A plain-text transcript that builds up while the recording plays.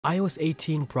iOS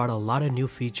 18 brought a lot of new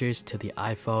features to the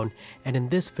iPhone, and in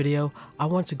this video, I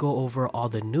want to go over all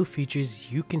the new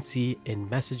features you can see in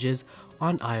Messages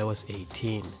on iOS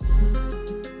 18.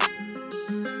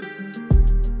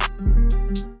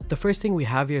 The first thing we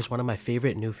have here is one of my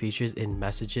favorite new features in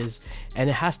Messages, and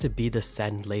it has to be the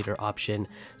send later option.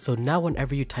 So now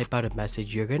whenever you type out a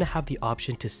message, you're going to have the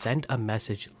option to send a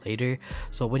message later.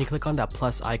 So when you click on that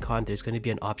plus icon, there's going to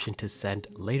be an option to send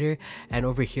later, and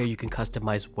over here you can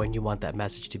customize when you want that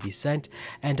message to be sent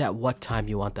and at what time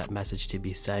you want that message to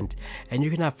be sent. And you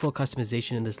can have full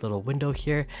customization in this little window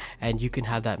here, and you can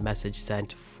have that message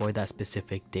sent for that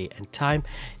specific date and time.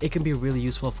 It can be really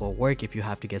useful for work if you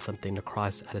have to get something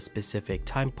across at a specific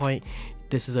time point.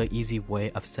 This is an easy way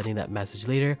of sending that message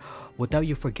later without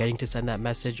you forgetting to send that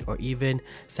message, or even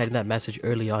sending that message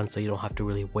early on so you don't have to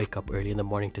really wake up early in the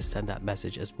morning to send that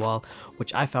message as well,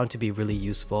 which I found to be really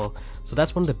useful. So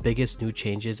that's one of the biggest new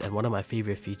changes and one of my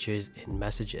favorite features in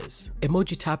Messages.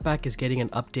 Emoji Tapback is getting an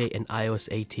update in iOS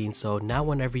 18, so now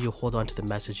whenever you hold on to the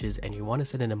messages and you want to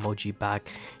send an emoji back,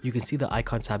 you can see the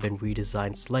icons have been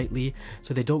redesigned slightly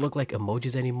so they don't look like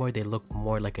emojis anymore, they look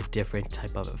more like a different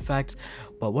type of effect.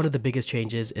 But one of the biggest changes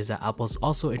is that Apple's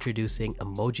also introducing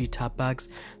emoji tapbacks,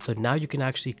 so now you can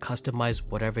actually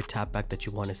customize whatever tapback that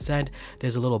you want to send.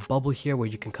 There's a little bubble here where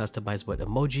you can customize what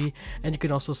emoji, and you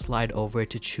can also slide over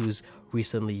to choose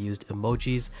recently used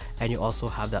emojis, and you also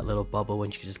have that little bubble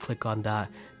when you can just click on that.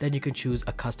 Then you can choose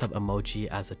a custom emoji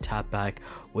as a tapback,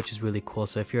 which is really cool.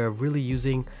 So if you're really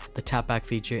using the tapback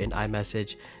feature in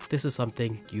iMessage, this is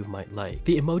something you might like.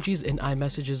 The emojis in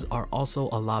iMessages are also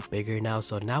a lot bigger now,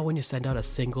 so now when you send out a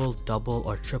single, double,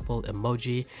 or triple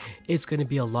emoji, it's going to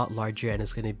be a lot larger and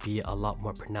it's going to be a lot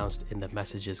more pronounced in the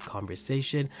messages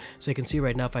conversation. So you can see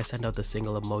right now, if I send out the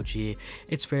single emoji,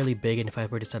 it's fairly big, and if I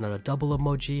were to send out a double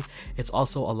emoji, it's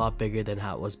also a lot bigger than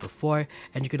how it was before.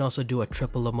 And you can also do a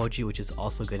triple emoji, which is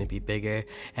also going to be bigger,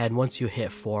 and once you hit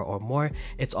 4 or more,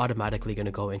 it's automatically going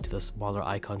to go into the smaller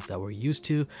icons that we're used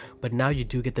to. But now you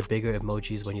do get the bigger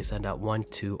emojis when you send out 1,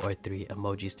 2, or 3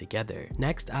 emojis together.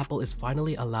 Next, Apple is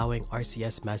finally allowing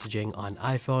RCS messaging on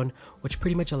iPhone, which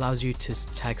pretty much allows you to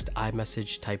text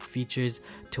iMessage type features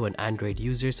to an Android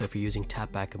user. So if you're using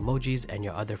tapback emojis and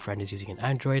your other friend is using an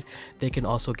Android, they can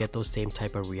also get those same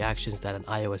type of reactions that an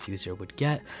iOS user would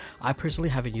get. I personally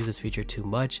haven't used this feature too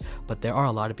much, but there are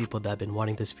a lot of people that have been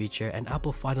wanting this feature, and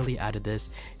Apple finally added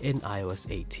this in iOS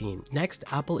 18. Next,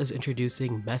 Apple is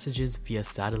introducing messages via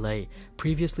satellite.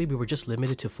 Previously, we were just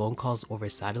limited to phone calls over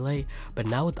satellite, but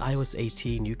now with iOS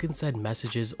 18, you can send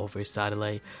messages over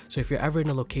satellite. So if you're ever in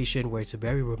a location where it's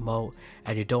very remote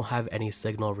and you don't have any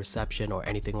signal reception or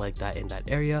anything like that in that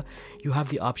area, you have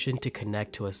the option to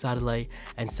connect to a satellite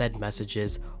and send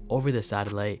messages over the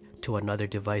satellite to another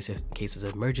device in case it's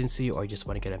an emergency or you just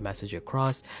want to get a message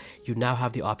across. You now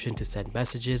have the option to send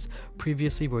messages.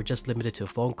 Previously, we were just limited to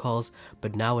phone calls,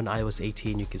 but now in iOS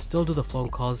 18, you can still do the phone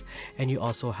calls, and you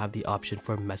also have the option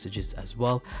for messages as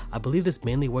well. I believe this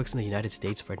mainly works in the United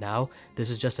States for now. This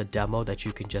is just a demo that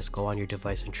you can just go on your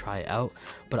device and try out,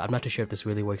 but I'm not too sure if this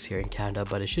really works here in Canada,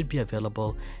 but it should be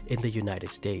available in the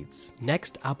United States.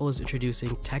 Next, Apple is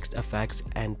introducing text effects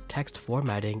and text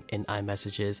formatting in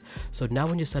iMessages. So now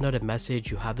when you send out a message,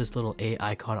 you have this little A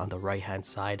icon on the right hand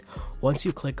side. Once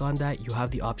you click on that, you have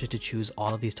the option to choose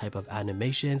all of these type of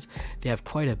animations. They have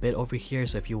quite a bit over here,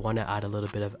 so if you want to add a little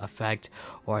bit of effect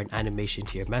or an animation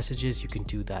to your messages, you can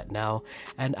do that now.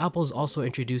 And Apple is also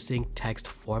introducing text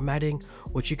formatting,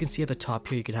 which you can see at the top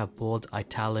here. You can have bold,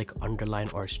 italic, underline,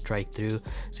 or strike through.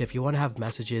 So if you want to have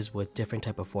messages with different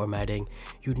type of formatting,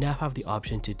 you now have the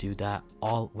option to do that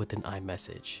all within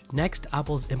iMessage. Next,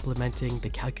 Apple's implementing the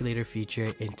calculator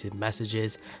feature into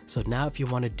Messages. So now if you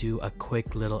want to do a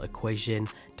quick little equation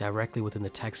directly within the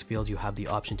text field, you have the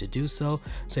option to do so.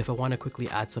 So if I want to quickly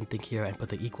add something here and put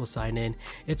the equal sign in,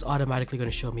 it's automatically going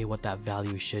to show me what that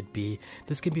value should be.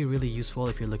 This can be really useful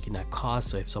if you're looking at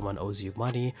cost, so if someone owes you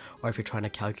money, or if you're trying to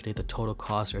calculate the total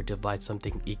cost or divide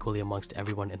something equally amongst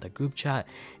everyone in the group chat,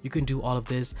 you can do all of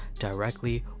this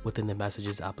directly within the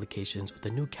Messages applications with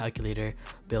a new calculator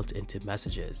built into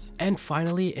Messages. And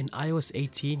finally, in iOS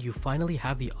 18, you finally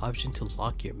have the option to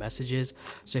lock your messages.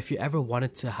 So if you ever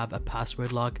wanted to have a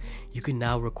password lock, you can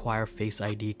now require Face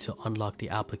ID to unlock the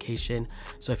application.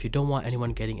 So if you don't want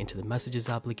anyone getting into the Messages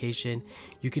application,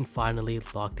 you can finally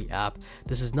lock the app.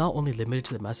 This is not only limited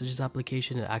to the Messages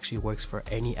application, it actually works for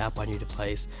any app on your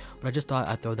device, but I just thought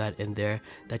I'd throw that in there,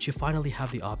 that you finally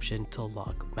have the option to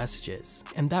lock messages.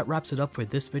 And that wraps it up for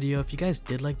this video. If you guys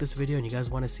did like this video and you guys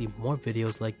want to see more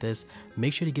videos like this,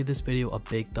 make sure to give this video a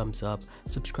big thumbs up,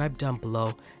 subscribe down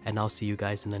below, and I'll see you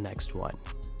guys in the next one.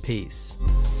 Peace.